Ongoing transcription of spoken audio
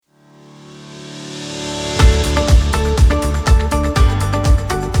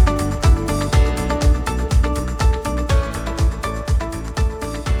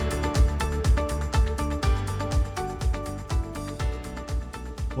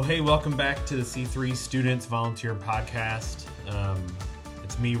Well, hey, welcome back to the C3 Students Volunteer Podcast.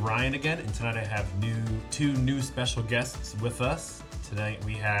 It's me, Ryan, again, and tonight I have two new special guests with us. Tonight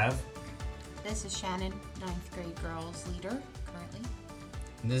we have... This is Shannon, 9th grade girls leader, currently.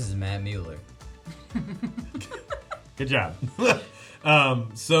 And this is Matt Mueller. Good job.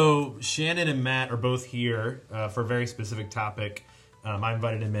 So Shannon and Matt are both here for a very specific topic. I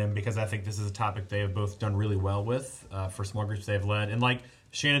invited them in because I think this is a topic they have both done really well with for small groups they've led. And like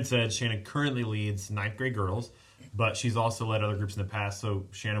Shannon said, Shannon currently leads 9th grade girls, but she's also led other groups in the past. So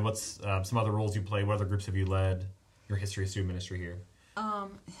Shannon, what's some other roles you play? What other groups have you led? Your history of student ministry here.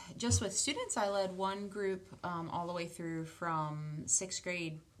 Just with students, I led one group all the way through from 6th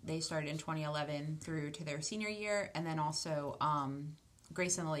grade. They started in 2011 through to their senior year. And then also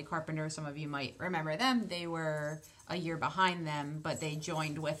Grace and Lily Carpenter, some of you might remember them. They were a year behind them, but they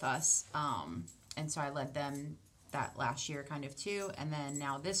joined with us. And so I led them that last year kind of too. And then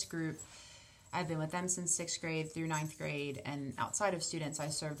now this group, I've been with them since 6th grade through 9th grade. And outside of students, I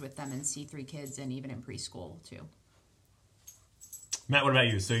served with them in C3 Kids and even in preschool too. Matt, what about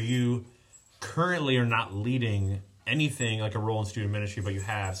you? So you currently are not leading anything like a role in student ministry, but you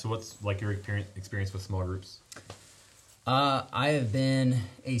have. So what's like your experience with small groups? I have been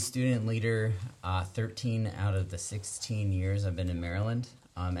a student leader 13 out of the 16 years I've been in Maryland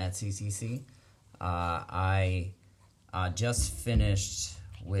at CCC. I just finished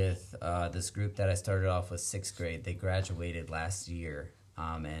with this group that I started off with 6th grade. They graduated last year,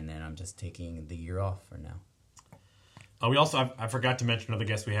 and then I'm just taking the year off for now. We also, I forgot to mention another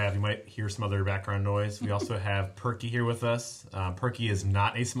guest we have. You might hear some other background noise. We also have Perky here with us. Perky is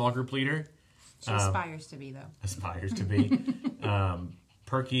not a small group leader. She aspires to be, though. Aspires to be.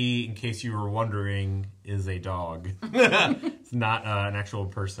 Perky, in case you were wondering, is a dog. It's not an actual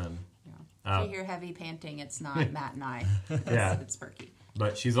person. Yeah. If you hear heavy panting, it's not Matt and I. It's Perky.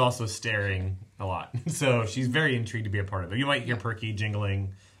 But she's also staring a lot. So she's very intrigued to be a part of it. You might hear Perky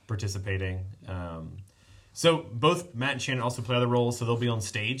jingling, participating. So both Matt and Shannon also play other roles, so they'll be on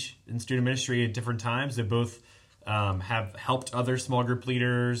stage in student ministry at different times. They both have helped other small group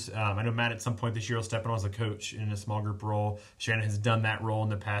leaders. I know Matt at some point this year will step in as a coach in a small group role. Shannon has done that role in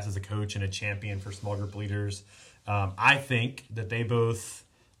the past as a coach and a champion for small group leaders. I think that they both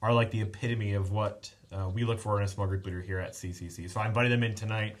are like the epitome of what we look for in a small group leader here at CCC. So I invited them in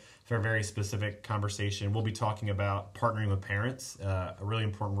tonight for a very specific conversation. We'll be talking about partnering with parents, a really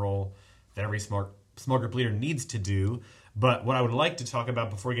important role that every small group leader needs to do. But what I would like to talk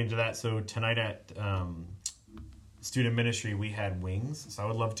about before we get into that, so tonight at student ministry, we had wings. So I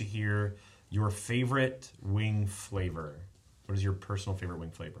would love to hear your favorite wing flavor. What is your personal favorite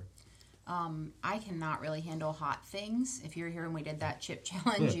wing flavor? I cannot really handle hot things. If you were here when we did that chip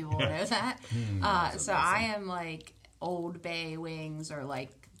challenge, you will know that. So I am like Old Bay wings or like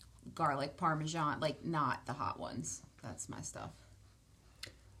garlic parmesan, like not the hot ones. That's my stuff.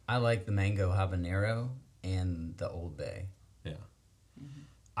 I like the mango habanero and the Old Bay. Yeah. Mm-hmm.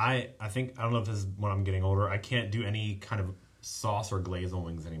 I think, I don't know if this is when I'm getting older, I can't do any kind of sauce or glaze on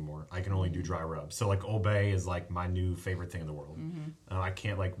wings anymore. I can only do dry rub. So like Old Bay is like my new favorite thing in the world. Mm-hmm. I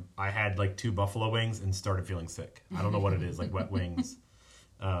can't I had like 2 buffalo wings and started feeling sick. I don't know what it is, like wet wings.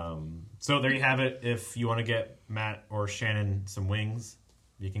 So there you have it. If you want to get Matt or Shannon some wings,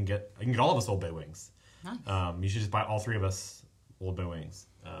 you can get all of us Old Bay wings. Nice. You should just buy all 3 of us Old Bay wings.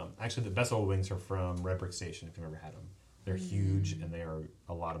 Actually, the best Old wings are from Red Brick Station, if you've ever had them. They're huge, and they are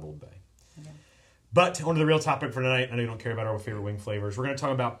a lot of Old Bay. Okay. But on to the real topic for tonight. I know you don't care about our favorite wing flavors. We're going to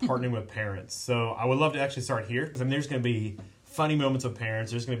talk about partnering with parents. So I would love to actually start here. Because there's going to be funny moments with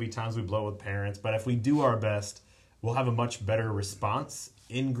parents. There's going to be times we blow with parents. But if we do our best, we'll have a much better response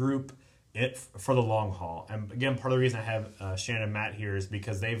in group for the long haul. And again, part of the reason I have Shannon and Matt here is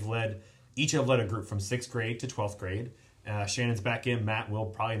because each have led a group from 6th grade to 12th grade. Shannon's back in. Matt will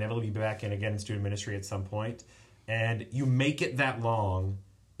probably inevitably be back in again in student ministry at some point. And you make it that long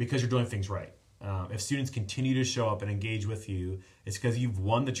because you're doing things right. If students continue to show up and engage with you, it's because you've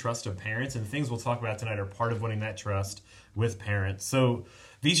won the trust of parents. And things we'll talk about tonight are part of winning that trust with parents. So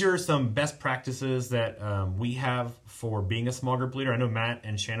these are some best practices that we have for being a small group leader. I know Matt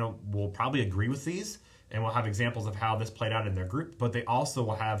and Shannon will probably agree with these, and we'll have examples of how this played out in their group. But they also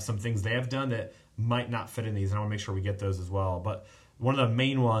will have some things they have done that might not fit in these, and I want to make sure we get those as well. But one of the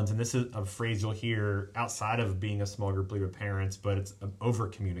main ones, and this is a phrase you'll hear outside of being a small group leader with parents, but it's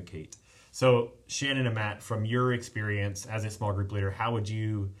over-communicate. So Shannon and Matt, from your experience as a small group leader, how would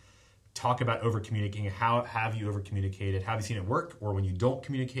you talk about over-communicating? How have you over-communicated? How have you seen it work? Or when you don't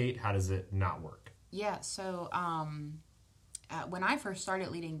communicate, how does it not work? Yeah, so when I first started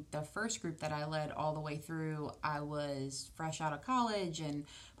leading the first group that I led all the way through, I was fresh out of college and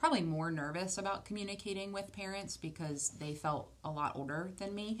probably more nervous about communicating with parents because they felt a lot older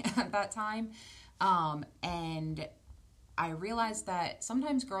than me at that time. And I realized that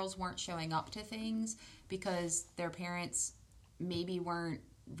sometimes girls weren't showing up to things because their parents maybe weren't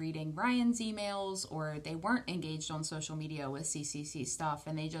reading Ryan's emails, or they weren't engaged on social media with CCC stuff,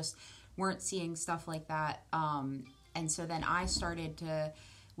 and they just weren't seeing stuff like that. And so then I started to,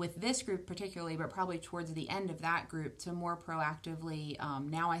 with this group particularly, but probably towards the end of that group, to more proactively,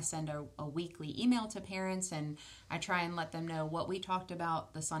 now I send a weekly email to parents, and I try and let them know what we talked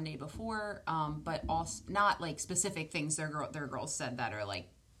about the Sunday before, but also not like specific things their girls said that are like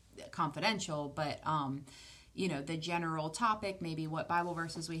confidential, but the general topic, maybe what Bible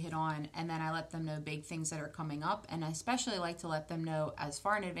verses we hit on, and then I let them know big things that are coming up, and I especially like to let them know as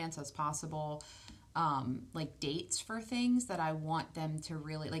far in advance as possible, like dates for things that I want them to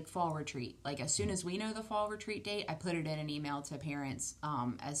really, like fall retreat. Like as soon as we know the fall retreat date, I put it in an email to parents,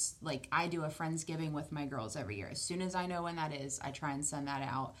 as like I do a Friendsgiving with my girls every year. As soon as I know when that is, I try and send that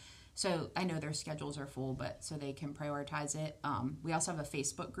out. So I know their schedules are full, but so they can prioritize it. We also have a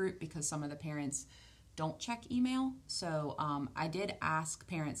Facebook group because some of the parents don't check email. So I did ask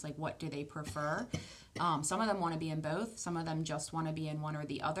parents, like, what do they prefer? Some of them want to be in both. Some of them just want to be in one or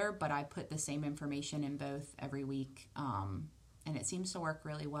the other, but I put the same information in both every week. And it seems to work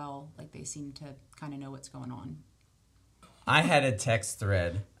really well. Like they seem to kind of know what's going on. I had a text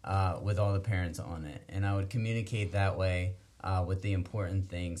thread with all the parents on it, and I would communicate that way with the important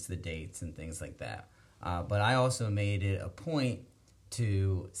things, the dates and things like that. But I also made it a point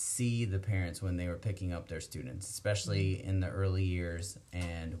to see the parents when they were picking up their students, especially in the early years,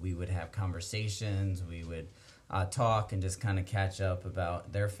 and we would have conversations, we would talk and just kind of catch up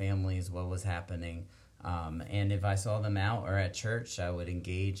about their families, what was happening, and if I saw them out or at church, I would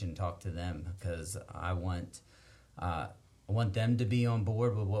engage and talk to them because I want them to be on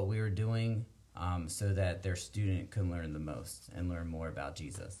board with what we were doing, so that their student can learn the most and learn more about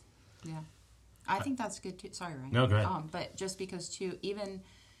Jesus. Yeah. I think that's good too. Sorry, Ryan. No, go ahead. But just because too, even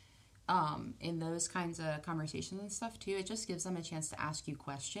in those kinds of conversations and stuff too, it just gives them a chance to ask you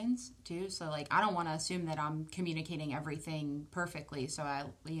questions too. So like, I don't want to assume that I'm communicating everything perfectly. So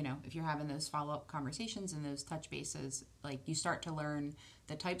if you're having those follow-up conversations and those touch bases, like you start to learn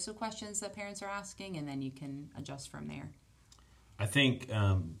the types of questions that parents are asking, and then you can adjust from there. I think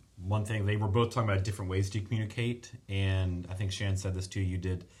one thing, they were both talking about different ways to communicate, and I think Shannon said this too.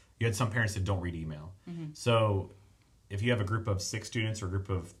 You had some parents that don't read email. Mm-hmm. So if you have a group of 6 students or a group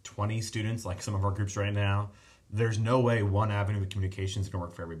of 20 students, like some of our groups right now, there's no way one avenue of communication is going to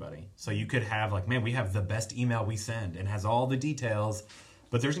work for everybody. So you could have like, man, we have the best email we send and has all the details,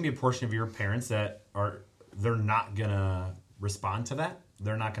 but there's going to be a portion of your parents that they're not going to respond to that.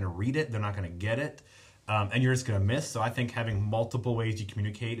 They're not going to read it. They're not going to get it. And you're just going to miss. So I think having multiple ways you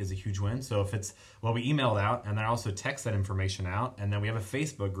communicate is a huge win. So if it's, we emailed out and then I also text that information out, and then we have a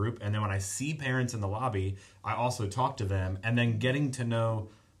Facebook group. And then when I see parents in the lobby, I also talk to them, and then getting to know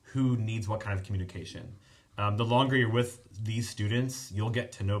who needs what kind of communication. The longer you're with these students, you'll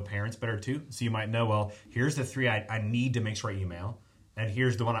get to know parents better too. So you might know, well, here's the 3 I need to make sure I email. And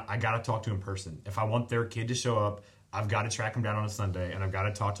here's the one I got to talk to in person. If I want their kid to show up, I've got to track them down on a Sunday, and I've got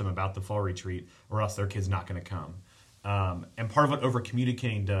to talk to them about the fall retreat, or else their kid's not going to come. And part of what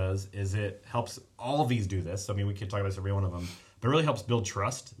over-communicating does is it helps all of these do this. I mean, we could talk about this every one of them, but it really helps build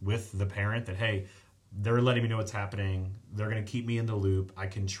trust with the parent that, hey, they're letting me know what's happening. They're going to keep me in the loop. I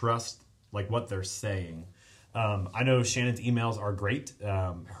can trust like what they're saying. I know Shannon's emails are great.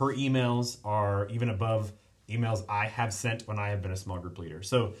 Her emails are even above emails I have sent when I have been a small group leader.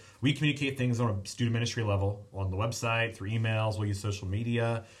 So we communicate things on a student ministry level, on the website, through emails, we'll use social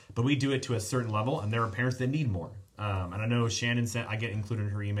media, but we do it to a certain level, and there are parents that need more. And I know Shannon I get included in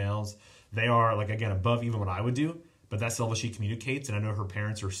her emails. They are, like, again, above even what I would do, but that's the level she communicates, and I know her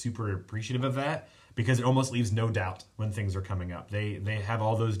parents are super appreciative of that because it almost leaves no doubt when things are coming up. They have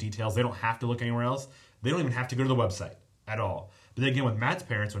all those details. They don't have to look anywhere else. They don't even have to go to the website at all. But then again, with Matt's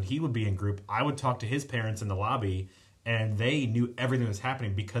parents, when he would be in group, I would talk to his parents in the lobby, and they knew everything that was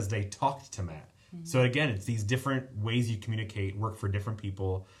happening because they talked to Matt. Mm-hmm. So again, it's these different ways you communicate work for different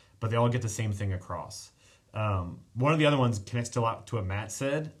people, but they all get the same thing across. One of the other ones connects a lot to what Matt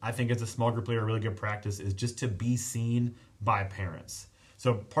said. I think as a small group leader, a really good practice is just to be seen by parents.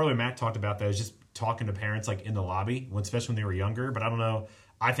 So part of what Matt talked about that is just talking to parents like in the lobby, especially when they were younger. But I don't know.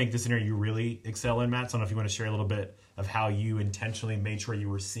 I think this area you really excel in, Matt. So I don't know if you want to share a little bit of how you intentionally made sure you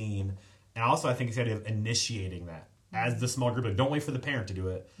were seen. And also I think it's the idea of initiating that as the small group. Like, don't wait for the parent to do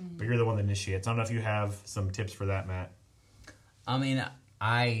it, but you're the one that initiates. I don't know if you have some tips for that, Matt. I mean,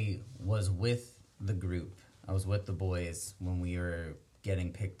 I was with the group. I was with the boys when we were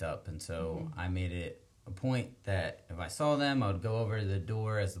getting picked up, and so I made it a point that if I saw them, I would go over to the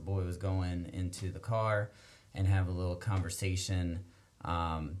door as the boy was going into the car and have a little conversation,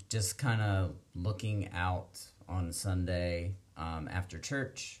 just kind of looking out on Sunday after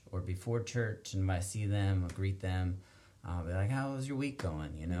church or before church, and if I see them, I'll greet them. I'll be like, how was your week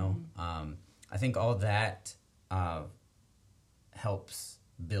going, you know? I think all that helps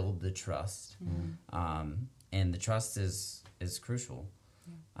build the trust. And the trust is crucial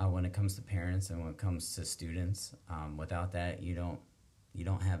when it comes to parents and when it comes to students. Without that, you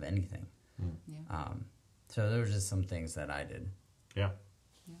don't have anything. So there were just some things that I did. Yeah.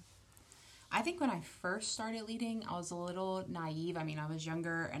 I think when I first started leading, I was a little naive. I mean, I was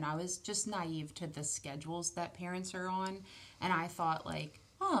younger, and I was just naive to the schedules that parents are on. And I thought, like,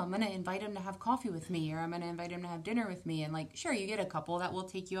 oh, I'm going to invite him to have coffee with me, or I'm going to invite him to have dinner with me. And, like, sure, you get a couple that will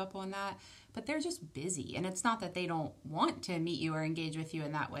take you up on that, but they're just busy. And it's not that they don't want to meet you or engage with you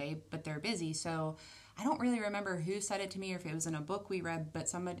in that way, but they're busy. So I don't really remember who said it to me or if it was in a book we read, but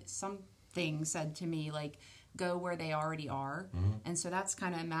something said to me, like, go where they already are. And so that's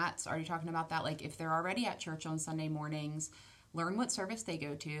kind of, Matt's already talking about that. Like, if they're already at church on Sunday mornings, learn what service they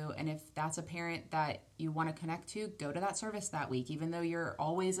go to. And if that's a parent that you want to connect to, go to that service that week. Even though you're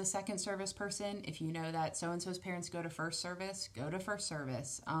always a second service person, if you know that so-and-so's parents go to first service, go to first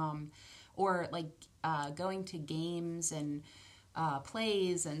service. Or like going to games and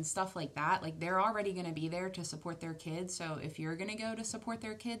plays and stuff like that. Like, they're already going to be there to support their kids. So if you're going to go to support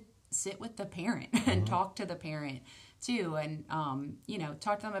their kid, sit with the parent and talk to the parent too, and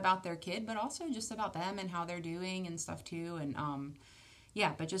talk to them about their kid, but also just about them and how they're doing and stuff too. And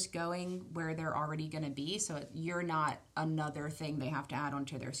but just going where they're already going to be, so you're not another thing they have to add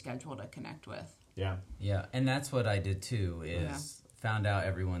onto their schedule to connect with. Yeah, and that's what I did too, is found out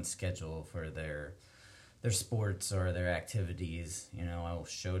everyone's schedule for their sports or their activities. You know, I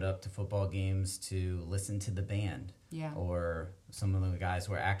showed up to football games to listen to the band. Or some of the guys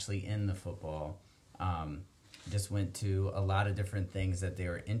were actually in the football. Just went to a lot of different things that they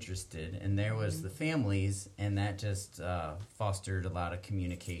were interested in. And there was the families, and that just fostered a lot of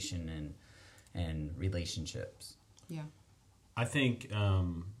communication and relationships. Yeah. I think,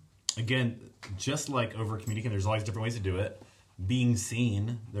 again, just like over communicating, there's always different ways to do it. Being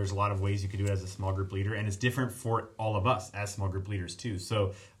seen, there's a lot of ways you could do it as a small group leader, and it's different for all of us as small group leaders too.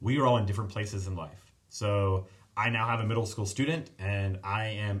 So we are all in different places in life. So I now have a middle school student, and I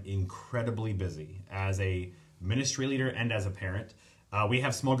am incredibly busy as a ministry leader and as a parent. We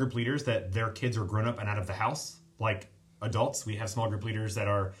have small group leaders that their kids are grown up and out of the house, like adults. We have small group leaders that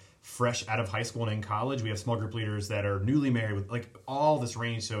are fresh out of high school and in college. We have small group leaders that are newly married, with like all this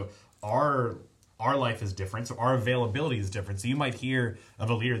range. So our life is different, so our availability is different. So you might hear of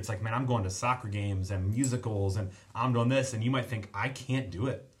a leader that's like, man, I'm going to soccer games and musicals and I'm doing this, and you might think, I can't do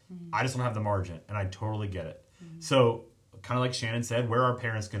it. I just don't have the margin, and I totally get it. So kind of like Shannon said, where are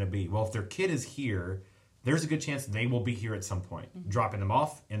parents going to be? Well, if their kid is here, there's a good chance they will be here at some point, dropping them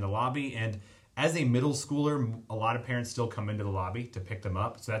off in the lobby. And as a middle schooler, a lot of parents still come into the lobby to pick them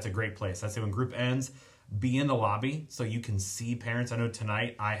up. So that's a great place. I'd say when group ends, be in the lobby so you can see parents. I know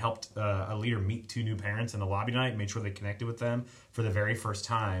tonight I helped a leader meet 2 new parents in the lobby tonight, made sure they connected with them for the very first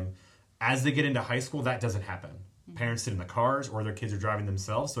time. As they get into high school, that doesn't happen. Parents sit in the cars or their kids are driving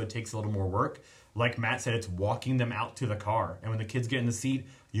themselves, so it takes a little more work. Like Matt said, it's walking them out to the car. And when the kids get in the seat,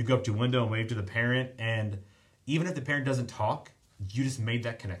 you go up to a window and wave to the parent. And even if the parent doesn't talk, you just made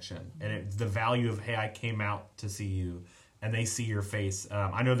that connection. And it's the value of, hey, I came out to see you, and they see your face.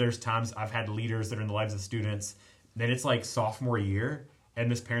 I know there's times I've had leaders that are in the lives of students, then it's like sophomore year,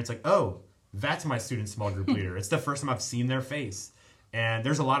 and this parent's like, oh, that's my student small group leader. It's the first time I've seen their face. And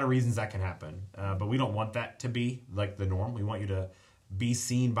there's a lot of reasons that can happen, but we don't want that to be like the norm. We want you to be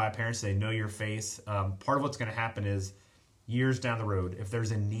seen by parents. They know your face. Part of what's going to happen is years down the road, if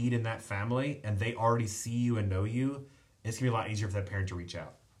there's a need in that family and they already see you and know you, it's going to be a lot easier for that parent to reach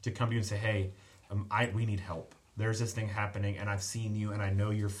out, to come to you and say, hey, we need help. There's this thing happening, and I've seen you, and I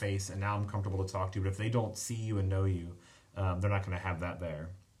know your face, and now I'm comfortable to talk to you. But if they don't see you and know you, they're not going to have that there.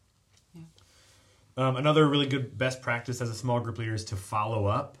 Another really good best practice as a small group leader is to follow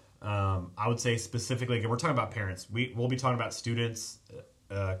up. I would say specifically, again, we're talking about parents. We'll be talking about students,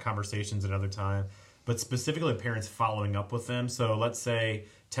 conversations another time, but specifically parents following up with them. So let's say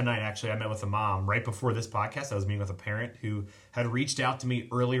tonight, actually, I met with a mom right before this podcast. I was meeting with a parent who had reached out to me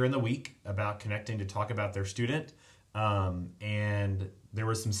earlier in the week about connecting to talk about their student. And there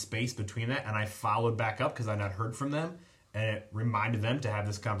was some space between that, and I followed back up because I not heard from them. and it reminded them to have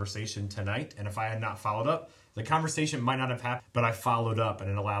this conversation tonight. And if I had not followed up, the conversation might not have happened, but I followed up, and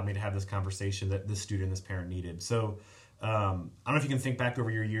it allowed me to have this conversation that this student, this parent needed. So I don't know if you can think back over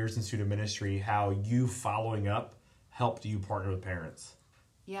your years in student ministry, how you following up helped you partner with parents.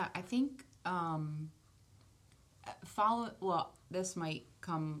 Yeah, I think this might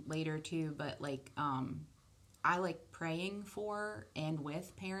come later too, but like I like praying for and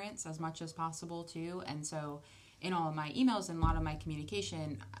with parents as much as possible too. And so in all of my emails and a lot of my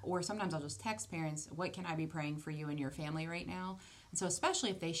communication, or sometimes I'll just text parents, what can I be praying for you and your family right now? And so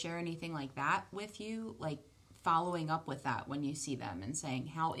especially if they share anything like that with you, like following up with that when you see them and saying,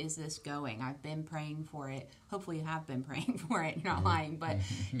 how is this going? I've been praying for it. Hopefully you have been praying for it. You're not lying, but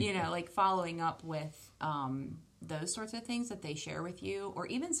like following up with those sorts of things that they share with you, or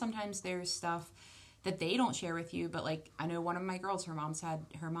even sometimes there's stuff that they don't share with you, but like I know one of my girls, her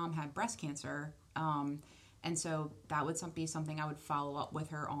mom had breast cancer, and so that would be something I would follow up with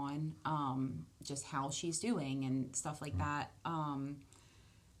her on, just how she's doing and stuff like that.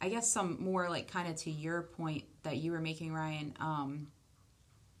 I guess some more like kind of to your point that you were making, Ryan,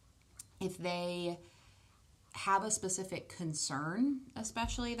 if they have a specific concern,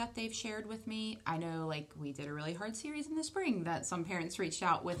 especially that they've shared with me. I know like we did a really hard series in the spring that some parents reached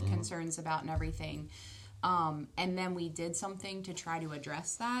out with concerns about and everything. And then we did something to try to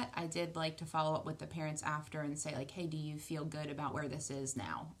address that. I did like to follow up with the parents after and say like, hey, do you feel good about where this is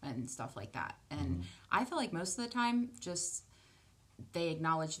now? And stuff like that. And I feel like most of the time just they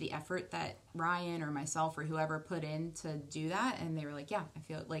acknowledge the effort that Ryan or myself or whoever put in to do that. And they were like, yeah, I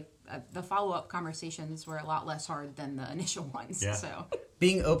feel like the follow-up conversations were a lot less hard than the initial ones. Yeah. So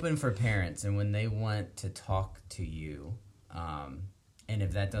being open for parents, and when they want to talk to you, and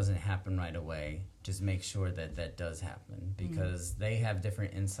if that doesn't happen right away, just make sure that that does happen, because they have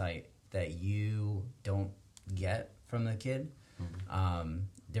different insight that you don't get from the kid,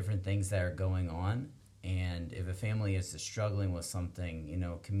 different things that are going on. And if a family is struggling with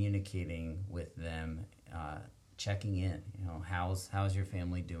something, communicating with them, checking in, how's your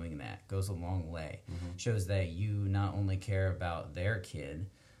family doing, that goes a long way. Shows that you not only care about their kid,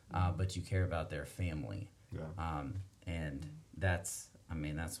 but you care about their family. Yeah. And that's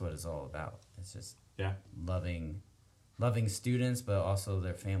what it's all about. It's just loving students, but also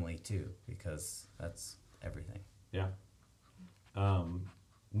their family too, because that's everything. Yeah.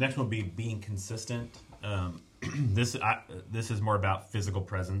 Next one would be being consistent. This is more about physical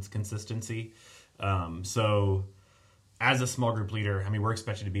presence consistency. So as a small group leader, we're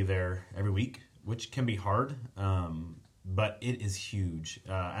expected to be there every week, which can be hard, but it is huge.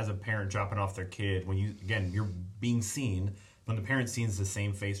 As a parent dropping off their kid, you're being seen. When the parent sees the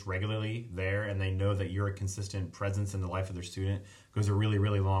same face regularly there, and they know that you're a consistent presence in the life of their student, goes a really,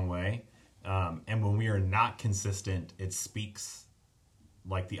 really long way. And when we are not consistent, it speaks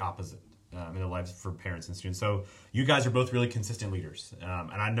like the opposite in the lives for parents and students. So you guys are both really consistent leaders.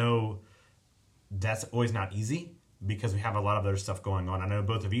 And I know that's always not easy because we have a lot of other stuff going on. I know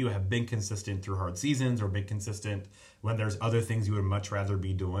both of you have been consistent through hard seasons or been consistent when there's other things you would much rather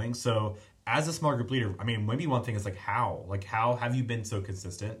be doing. So as a small group leader, maybe one thing is how have you been so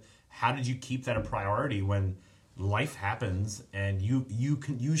consistent? How did you keep that a priority when life happens and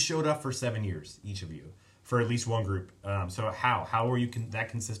you showed up for 7 years, each of you, for at least one group? So how were you that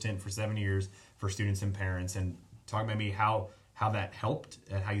consistent for 7 years for students and parents? And talk about maybe how that helped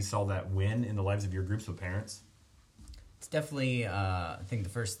and how you saw that win in the lives of your groups with parents. It's definitely, I think the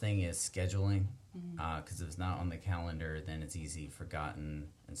first thing is scheduling, because if it's not on the calendar, then it's easy forgotten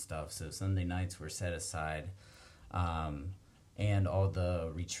and stuff. So Sunday nights were set aside, and all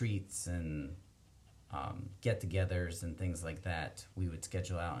the retreats and get-togethers and things like that, we would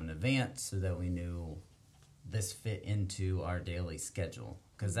schedule out in advance so that we knew this fit into our daily schedule,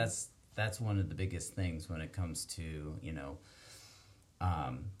 because that's one of the biggest things when it comes to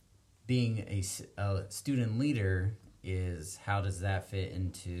being a student leader, is how does that fit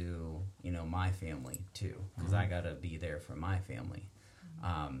into my family too, because I gotta be there for my family.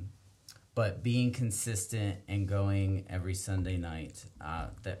 But being consistent and going every Sunday night,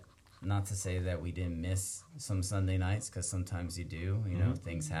 that not to say that we didn't miss some Sunday nights, because sometimes you do,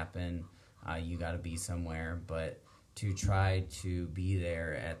 things happen. You got to be somewhere, but to try to be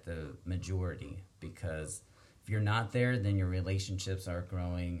there at the majority, because if you're not there, then your relationships are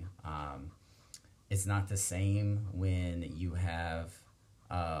growing. It's not the same when you have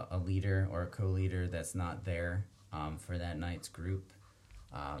a leader or a co-leader that's not there for that night's group.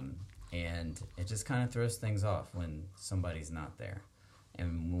 And it just kind of throws things off when somebody's not there.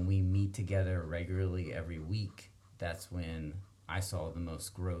 And when we meet together regularly every week, that's when I saw the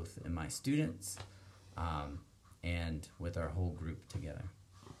most growth in my students. and with our whole group together.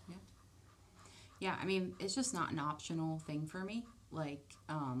 Yeah, I mean, it's just not an optional thing for me. Like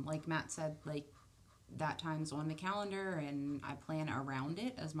Matt said, like that time's on the calendar and I plan around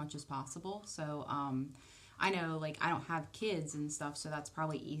it as much as possible. So, I know like I don't have kids and stuff, so that's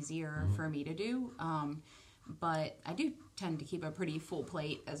probably easier for me to do. But I do tend to keep a pretty full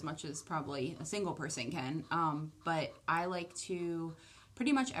plate as much as probably a single person can. But I like to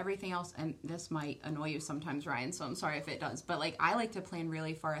pretty much everything else, and this might annoy you sometimes, Ryan, so I'm sorry if it does, but like I like to plan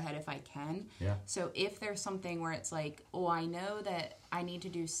really far ahead if I can. Yeah. So if there's something where it's like, oh, I know that I need to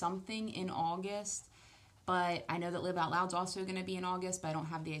do something in August, but I know that Live Out Loud's also going to be in August, but I don't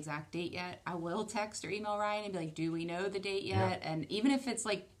have the exact date yet, I will text or email Ryan and be like, do we know the date yet? Yeah. And even if it's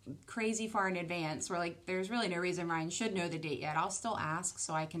like crazy far in advance, where like there's really no reason Ryan should know the date yet, I'll still ask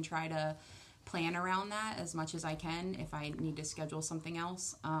so I can try to plan around that as much as I can if I need to schedule something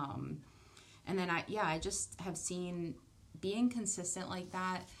else. And then I just have seen being consistent like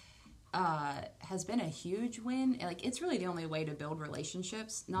that has been a huge win. Like it's really the only way to build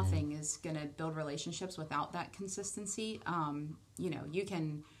relationships. Nothing is going to build relationships without that consistency. You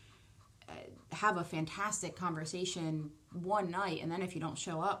can have a fantastic conversation one night, and then if you don't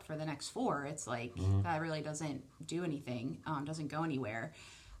show up for the next 4, it's like that really doesn't do anything, doesn't go anywhere.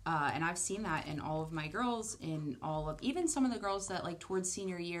 And I've seen that in all of my girls, even some of the girls that like towards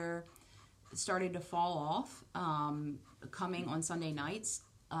senior year started to fall off, coming on Sunday nights,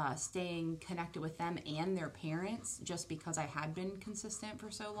 staying connected with them and their parents just because I had been consistent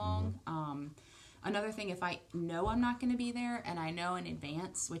for so long. Another thing, if I know I'm not going to be there and I know in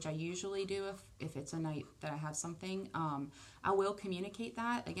advance, which I usually do if it's a night that I have something, I will communicate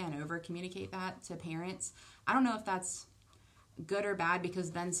that, again, over communicate that to parents. I don't know if that's good or bad because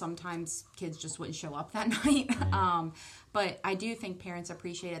then sometimes kids just wouldn't show up that night. But I do think parents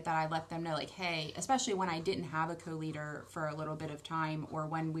appreciated that I let them know, like, hey, especially when I didn't have a co-leader for a little bit of time or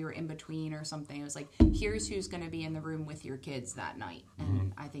when we were in between or something, it was like, here's who's going to be in the room with your kids that night.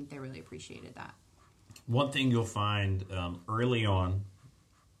 And I think they really appreciated that. One thing you'll find early on,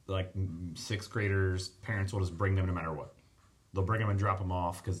 like 6th graders, parents will just bring them no matter what. They'll bring them and drop them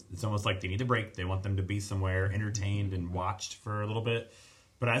off because it's almost like they need a break. They want them to be somewhere entertained and watched for a little bit.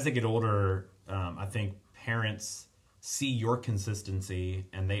 But as they get older, I think parents see your consistency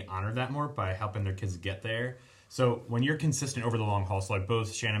and they honor that more by helping their kids get there. So when you're consistent over the long haul, so like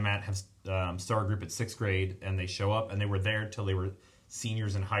both Shannon and Matt have started a group at 6th grade and they show up and they were there till they were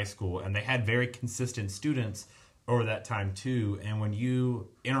seniors in high school, and they had very consistent students over that time too. And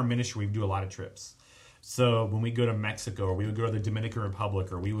in our ministry, we do a lot of trips. So when we go to Mexico, or we would go to the Dominican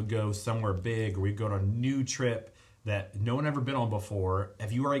Republic, or we would go somewhere big, or we'd go on a new trip that no one ever been on before,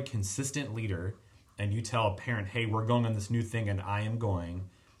 if you are a consistent leader and you tell a parent, hey, we're going on this new thing and I am going,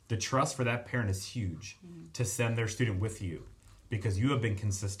 the trust for that parent is huge to send their student with you because you have been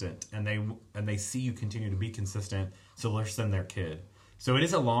consistent and they see you continue to be consistent, so they'll send their kid. So it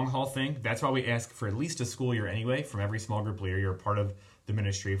is a long haul thing. That's why we ask for at least a school year anyway from every small group leader. You're a part of the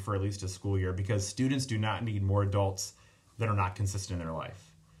ministry for at least a school year because students do not need more adults that are not consistent in their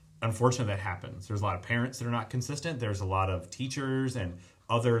life. Unfortunately, that happens. There's a lot of parents that are not consistent. There's a lot of teachers and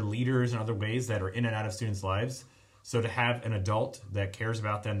other leaders in other ways that are in and out of students' lives. So to have an adult that cares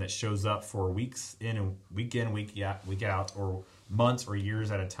about them, that shows up for weeks in and week out, or months or years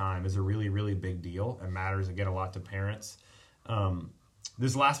at a time is a really, really big deal and matters, again, a lot to parents.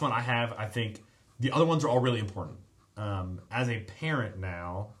 This last one I think the other ones are all really important. As a parent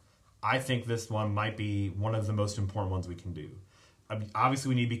now, I think this one might be one of the most important ones we can do. I mean, obviously,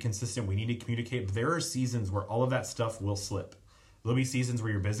 we need to be consistent. We need to communicate. But there are seasons where all of that stuff will slip. There'll be seasons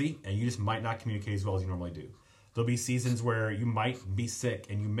where you're busy and you just might not communicate as well as you normally do. There'll be seasons where you might be sick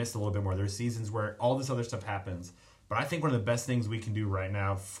and you miss a little bit more. There's seasons where all this other stuff happens. But I think one of the best things we can do right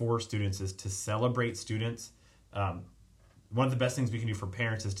now for students is to celebrate students. One of the best things we can do for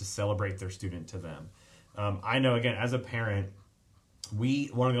parents is to celebrate their student to them. I know, again, as a parent,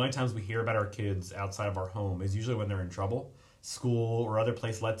 one of the only times we hear about our kids outside of our home is usually when they're in trouble. School or other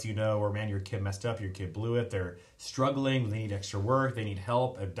place lets you know, or man, your kid messed up, your kid blew it, they're struggling, they need extra work, they need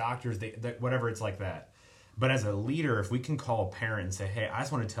help, doctors, whatever, it's like that. But as a leader, if we can call a parent and say, hey, I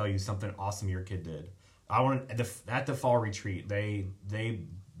just want to tell you something awesome your kid did. At the fall retreat, they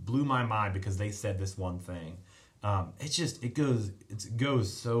blew my mind because they said this one thing. It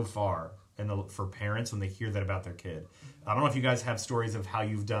goes so far for parents when they hear that about their kid. I don't know if you guys have stories of how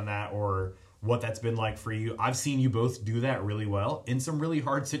you've done that or what that's been like for you. I've seen you both do that really well in some really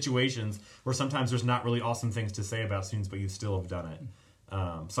hard situations where sometimes there's not really awesome things to say about students, but you still have done it.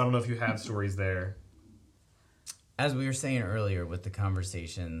 So I don't know if you have stories there. As we were saying earlier with the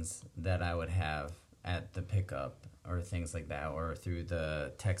conversations that I would have, at the pickup or things like that, or through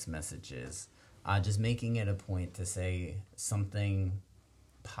the text messages. Just making it a point to say something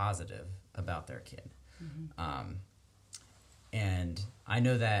positive about their kid. And I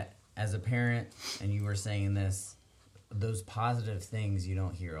know that as a parent, and you were saying this, those positive things you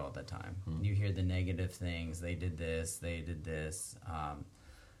don't hear all the time. You hear the negative things. They did this.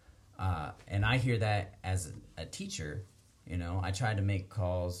 And I hear that as a teacher. You know, I try to make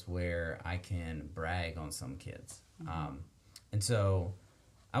calls where I can brag on some kids. And so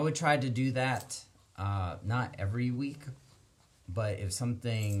I would try to do that, not every week, but if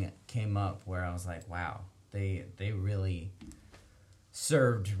something came up where I was like, wow, they really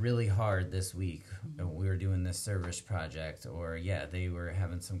served really hard this week. We were doing this service project, or they were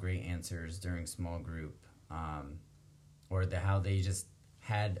having some great answers during small group, or how they just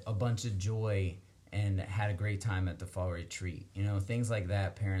had a bunch of joy and had a great time at the fall retreat. You know, things like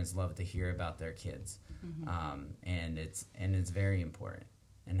that. Parents love to hear about their kids, and it's very important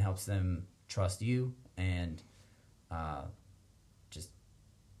and helps them trust you and just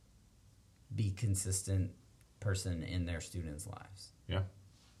be consistent person in their students' lives.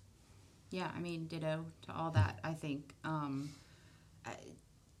 Yeah, I mean, ditto to all that. I think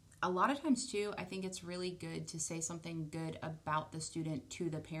a lot of times, too, I think it's really good to say something good about the student to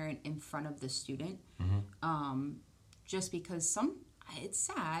the parent in front of the student. Just because it's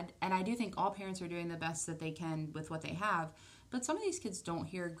sad, and I do think all parents are doing the best that they can with what they have, but some of these kids don't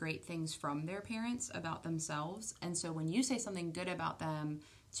hear great things from their parents about themselves. And so when you say something good about them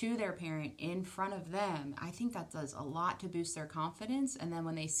to their parent in front of them, I think that does a lot to boost their confidence. And then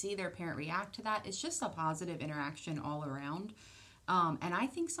when they see their parent react to that, it's just a positive interaction all around. And I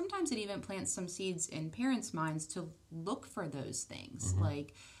think sometimes it even plants some seeds in parents' minds to look for those things.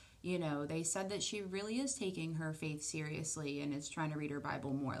 Like, you know, they said that she really is taking her faith seriously and is trying to read her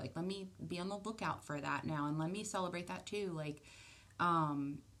Bible more. Like, let me be on the lookout for that now, and let me celebrate that too. Like,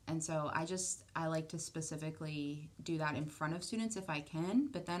 and so I like to specifically do that in front of students if I can.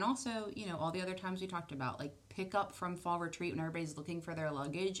 But then also, you know, all the other times we talked about, like pick up from fall retreat when everybody's looking for their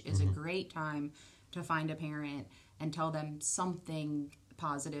luggage is a great time to find a parent and tell them something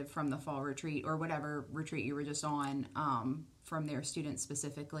positive from the fall retreat or whatever retreat you were just on, from their students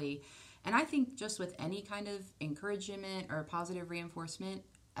specifically. And I think just with any kind of encouragement or positive reinforcement,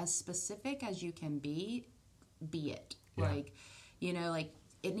 as specific as you can be it. Like, you know, like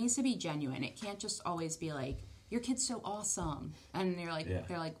it needs to be genuine. It can't just always be like, your kid's so awesome. And they're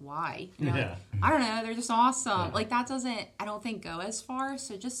like, why? And you're like, I don't know, they're just awesome. Like that doesn't, I don't think, go as far.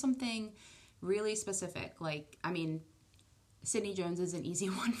 So just something really specific. Like, I mean, Sydney Jones is an easy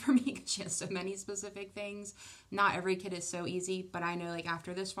one for me because she has so many specific things. Not every kid is so easy, but I know like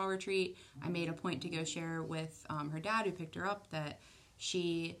after this fall retreat, I made a point to go share with her dad who picked her up that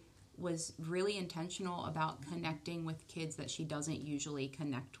she was really intentional about connecting with kids that she doesn't usually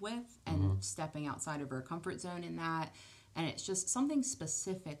connect with and stepping outside of her comfort zone in that. And it's just something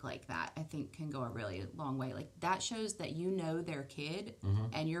specific like that, I think, can go a really long way. Like, that shows that you know their kid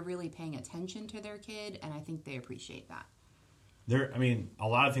and you're really paying attention to their kid, and I think they appreciate that. I mean, a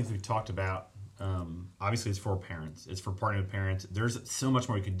lot of things we've talked about, obviously it's for parents. It's for partnering with parents. There's so much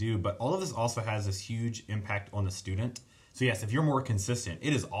more we could do, but all of this also has this huge impact on the student. So yes, if you're more consistent,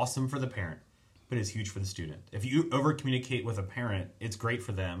 it is awesome for the parent, but it's huge for the student. If you over-communicate with a parent, it's great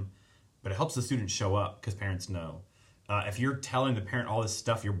for them, but it helps the student show up because parents know. If you're telling the parent all this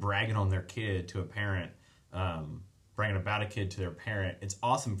stuff, you're bragging on their kid to a parent, bragging about a kid to their parent, it's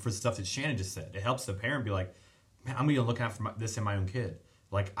awesome for the stuff that Shannon just said. It helps the parent be like, man, I'm going to look after this in my own kid.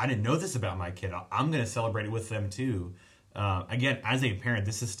 Like, I didn't know this about my kid. I'm going to celebrate it with them too. Again, as a parent,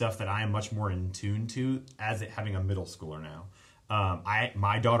 this is stuff that I am much more in tune to as having a middle schooler now.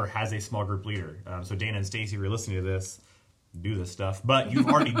 My daughter has a small group leader. So Dana and Stacy, if you're listening to this, do this stuff. But you've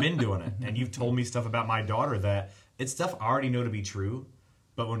already been doing it. And you've told me stuff about my daughter that it's stuff I already know to be true.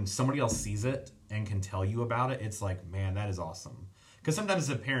 But when somebody else sees it and can tell you about it, it's like, man, that is awesome. Because sometimes as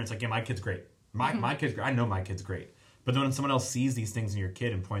a parent, it's like, yeah, my kid's great. My kid's great. I know my kid's great. But then when someone else sees these things in your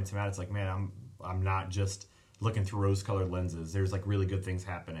kid and points them out, it's like, man, I'm not just looking through rose-colored lenses. There's like really good things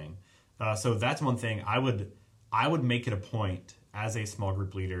happening. So that's one thing I would make it a point as a small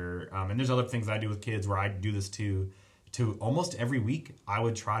group leader. And there's other things I do with kids where I do this too. To almost every week, I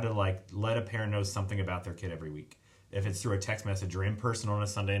would try to like let a parent know something about their kid every week. If it's through a text message or in person on a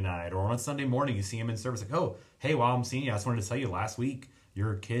Sunday night or on a Sunday morning, you see him in service, like, oh, hey, while I'm seeing you, I just wanted to tell you last week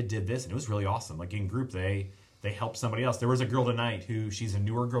your kid did this and it was really awesome. Like in group, they helped somebody else. There was a girl tonight she's a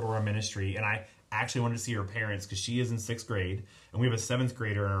newer girl to our ministry, and I actually wanted to see her parents because she is in 6th grade, and we have a 7th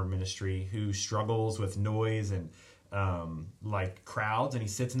grader in our ministry who struggles with noise and like crowds, and he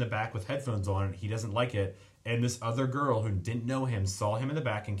sits in the back with headphones on, and he doesn't like it. And this other girl who didn't know him saw him in the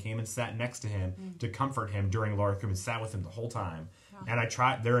back and came and sat next to him to comfort him during large group and sat with him the whole time. And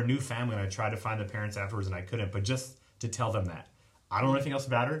they're a new family, and I tried to find the parents afterwards, and I couldn't, but just to tell them that. I don't know anything else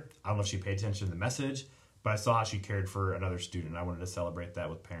about her. I don't know if she paid attention to the message, but I saw how she cared for another student. I wanted to celebrate that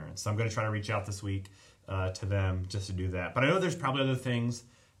with parents. So I'm going to try to reach out this week to them just to do that. But I know there's probably other things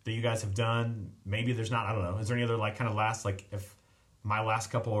that you guys have done. Maybe there's not. I don't know. Is there any other like kind of last, like if my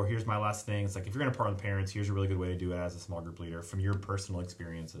last couple or here's my last thing, it's like if you're going to partner with parents, here's a really good way to do it as a small group leader from your personal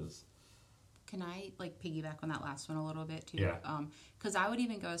experiences. Can I like piggyback on that last one a little bit too? Yeah. Because I would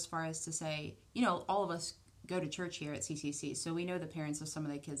even go as far as to say, you know, all of us go to church here at CCC, so we know the parents of some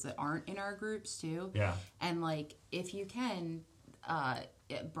of the kids that aren't in our groups too. Yeah. And like, if you can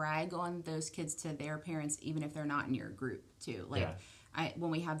brag on those kids to their parents, even if they're not in your group too. Like,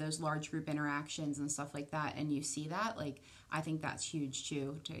 when we have those large group interactions and stuff like that, and you see that, like, I think that's huge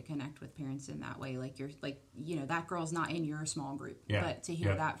too, to connect with parents in that way. Like, you're like, you know, that girl's not in your small group, but to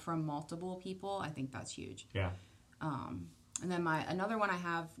hear that from multiple people, I think that's huge. Yeah. And then another one I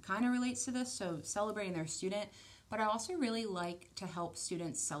have kind of relates to this, so celebrating their student, but I also really like to help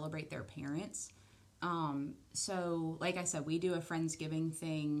students celebrate their parents. So like I said, we do a Friendsgiving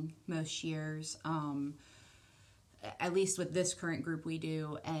thing most years. At least with this current group we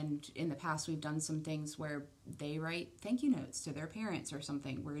do, and in the past we've done some things where they write thank you notes to their parents or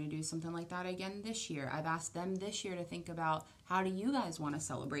something. We're going to do something like that again this year. I've asked them this year to think about, how do you guys want to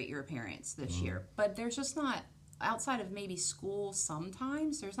celebrate your parents this year? But there's just not, outside of maybe school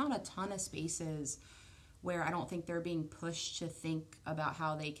sometimes, there's not a ton of spaces where I don't think they're being pushed to think about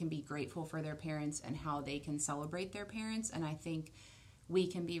how they can be grateful for their parents and how they can celebrate their parents. And I think we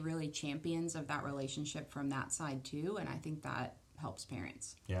can be really champions of that relationship from that side too, and I think that helps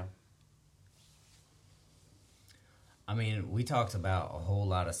parents. Yeah. I mean, we talked about a whole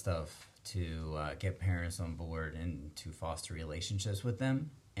lot of stuff to get parents on board and to foster relationships with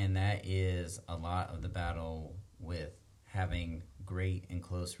them, and that is a lot of the battle with having great and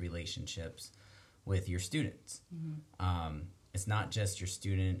close relationships with your students. It's not just your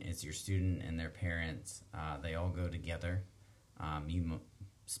student, it's your student and their parents. They all go together. You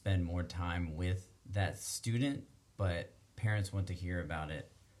spend more time with that student, but parents want to hear about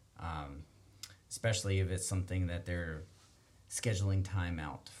it, especially if it's something that they're scheduling time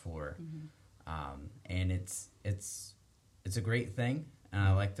out for. And it's a great thing.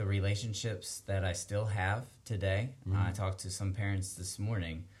 I like the relationships that I still have today. I talked to some parents this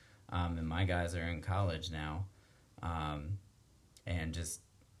morning, and my guys are in college now, and just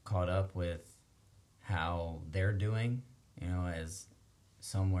caught up with how they're doing. You know, as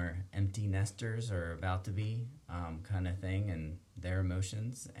some were empty nesters or about to be, kind of thing, and their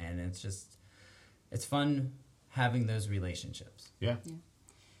emotions. And it's fun having those relationships. Yeah.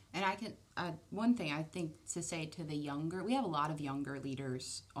 And I can, one thing I think to say to the younger, we have a lot of younger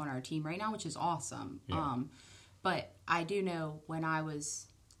leaders on our team right now, which is awesome. Yeah. But I do know when I was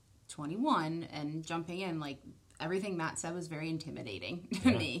 21 and jumping in, like, everything Matt said was very intimidating to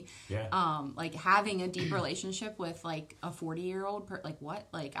me. Yeah. Like, having a deep relationship with, like, a 40-year-old, like, what?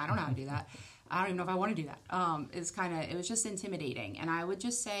 Like, I don't know how to do that. I don't even know if I want to do that. It was just intimidating. And I would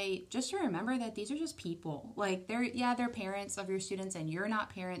just say, just to remember that these are just people. Like, they're parents of your students, and you're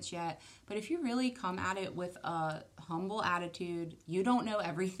not parents yet. But if you really come at it with a humble attitude, you don't know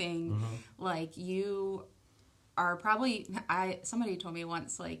everything. Like, you are probably, somebody told me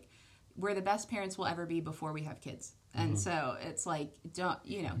once, like, we're the best parents we'll ever be before we have kids. And so it's like,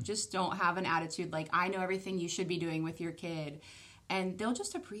 just don't have an attitude like, I know everything you should be doing with your kid. And they'll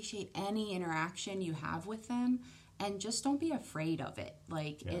just appreciate any interaction you have with them, and just don't be afraid of it.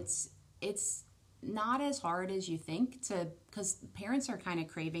 Like, it's not as hard as you think because parents are kind of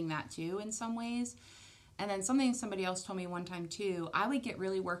craving that too in some ways. And then somebody else told me one time too, I would get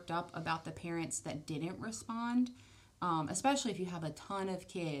really worked up about the parents that didn't respond. Especially if you have a ton of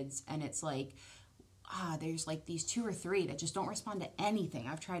kids and it's like, there's like these 2 or 3 that just don't respond to anything.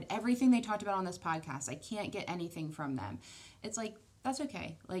 I've tried everything they talked about on this podcast. I can't get anything from them. It's like, that's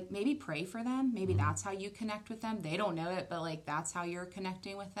okay. Like, maybe pray for them. Maybe that's how you connect with them. They don't know it, but like, that's how you're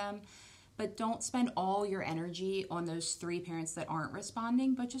connecting with them. But don't spend all your energy on those 3 parents that aren't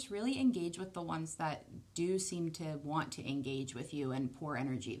responding, but just really engage with the ones that do seem to want to engage with you and pour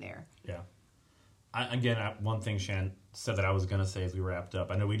energy there. Yeah. One thing Shannon said that I was going to say as we wrapped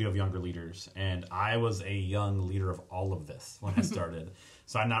up, I know we do have younger leaders, and I was a young leader of all of this when I started.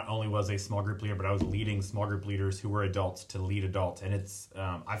 So I not only was a small group leader, but I was leading small group leaders who were adults to lead adults. And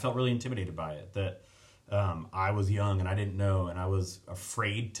I felt really intimidated by it, that I was young and I didn't know, and I was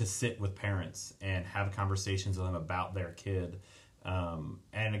afraid to sit with parents and have conversations with them about their kid.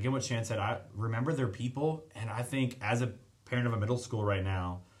 And again, what Shan said, I remember their people, and I think as a parent of a middle school right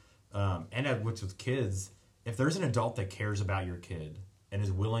now, which with kids, if there's an adult that cares about your kid and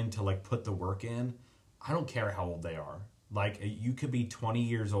is willing to like put the work in, I don't care how old they are. Like, you could be 20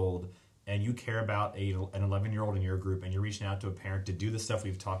 years old and you care about an 11-year-old in your group, and you're reaching out to a parent to do the stuff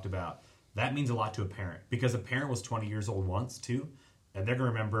we've talked about. That means a lot to a parent, because a parent was 20 years old once too, and they're going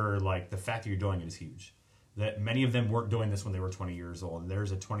to remember like the fact that you're doing it is huge. That many of them weren't doing this when they were 20 years old, and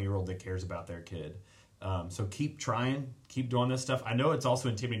there's a 20-year-old that cares about their kid. So keep trying, keep doing this stuff. I know it's also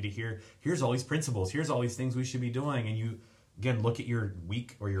intimidating to hear, here's all these principles, here's all these things we should be doing, and you, again, look at your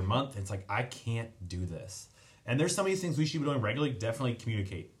week or your month, and it's like, I can't do this. And there's some of these things we should be doing regularly. Definitely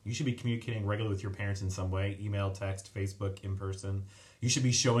communicate. You should be communicating regularly with your parents in some way, email, text, Facebook, in person. You should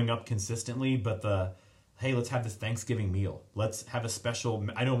be showing up consistently, but hey, let's have this Thanksgiving meal. Let's have a special,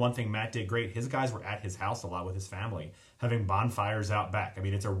 I know one thing Matt did great. His guys were at his house a lot with his family, having bonfires out back. I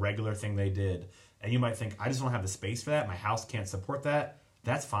mean, it's a regular thing they did. And you might think, I just don't have the space for that. My house can't support that.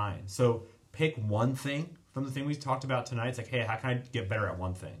 That's fine. So pick one thing from the thing we talked about tonight. It's like, hey, how can I get better at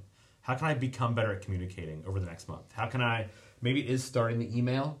one thing? How can I become better at communicating over the next month? How can I, maybe it is starting the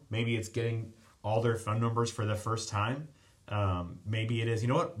email. Maybe it's getting all their phone numbers for the first time. Maybe it is, you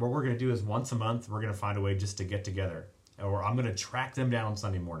know what we're going to do is once a month, we're going to find a way just to get together. Or I'm going to track them down on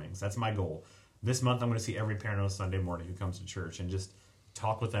Sunday mornings. That's my goal. This month, I'm going to see every parent on a Sunday morning who comes to church and just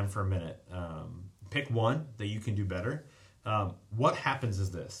talk with them for a minute. Pick one that you can do better. What happens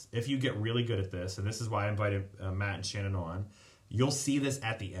is this. If you get really good at this, and this is why I invited Matt and Shannon on, you'll see this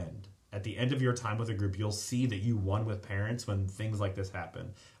at the end. At the end of your time with a group, you'll see that you won with parents when things like this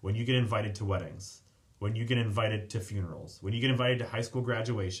happen. When you get invited to weddings, when you get invited to funerals, when you get invited to high school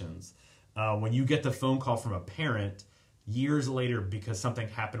graduations, when you get the phone call from a parent years later because something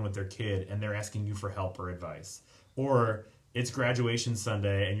happened with their kid and they're asking you for help or advice. Or it's graduation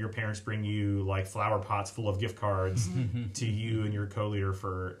Sunday and your parents bring you like flower pots full of gift cards to you and your co-leader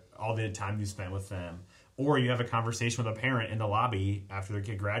for all the time you spent with them. Or you have a conversation with a parent in the lobby after their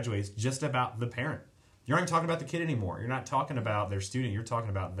kid graduates just about the parent. You're not even talking about the kid anymore. You're not talking about their student. You're talking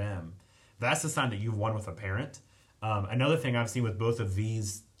about them. That's the sign that you've won with a parent. Another thing I've seen with both of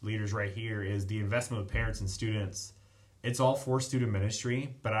these leaders right here is the investment with parents and students. It's all for student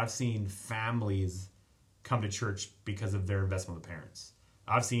ministry, but I've seen families come to church because of their investment with parents.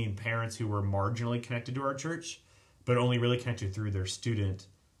 I've seen parents who were marginally connected to our church, but only really connected through their student.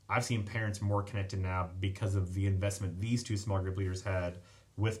 I've seen parents more connected now because of the investment these two small group leaders had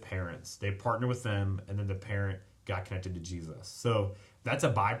with parents. They partnered with them, and then the parent got connected to Jesus. So that's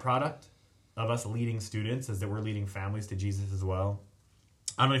a byproduct of us leading students, is that we're leading families to Jesus as well.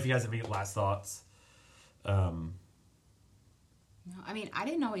 I don't know if you guys have any last thoughts. No, I mean, I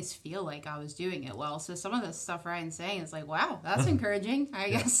didn't always feel like I was doing it well. So some of the stuff Ryan's saying is like, wow, that's encouraging. I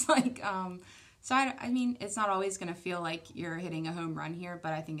guess so I mean, it's not always going to feel like you're hitting a home run here,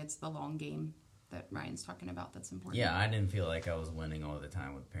 but I think it's the long game that Ryan's talking about that's important. Yeah, I didn't feel like I was winning all the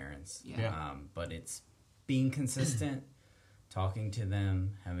time with parents. Yeah. But it's being consistent, talking to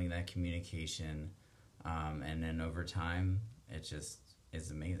them, having that communication, and then over time, it just is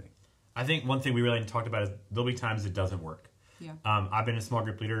amazing. I think one thing we really talked about is there'll be times it doesn't work. Yeah. I've been a small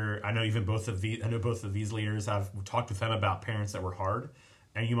group leader. I know both of these leaders. I've talked with them about parents that were hard,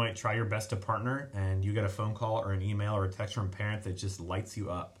 and you might try your best to partner, and you get a phone call or an email or a text from a parent that just lights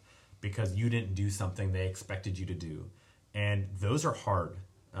you up because you didn't do something they expected you to do, and those are hard.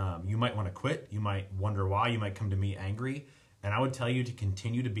 You might want to quit. You might wonder why. You might come to me angry, and I would tell you to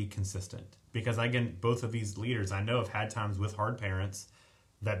continue to be consistent, because again, both of these leaders I know have had times with hard parents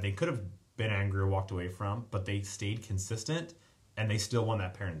that they could have been angry or walked away from, but they stayed consistent and they still won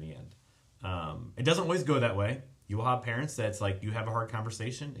that parent in the end. It doesn't always go that way. You will have parents that's like, you have a hard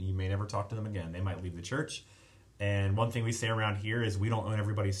conversation and you may never talk to them again. They might leave the church. And one thing we say around here is we don't own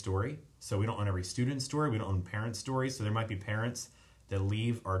everybody's story. So we don't own every student's story. We don't own parents' stories. So there might be parents that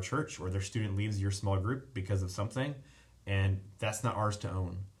leave our church or their student leaves your small group because of something. And that's not ours to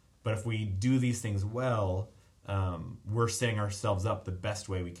own. But if we do these things well, we're setting ourselves up the best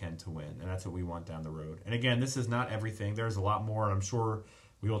way we can to win, and that's what we want down the road. And again, this is not everything. There's a lot more, and I'm sure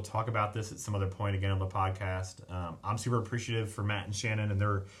we will talk about this at some other point again on the podcast. I'm super appreciative for Matt and Shannon and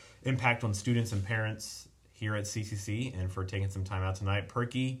their impact on students and parents here at CCC, and for taking some time out tonight.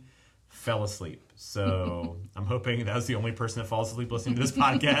 Perky fell asleep, so I'm hoping that was the only person that falls asleep listening to this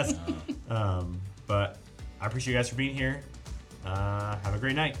podcast. But I appreciate you guys for being here. Have a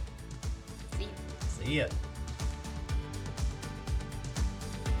great night. See you. See ya.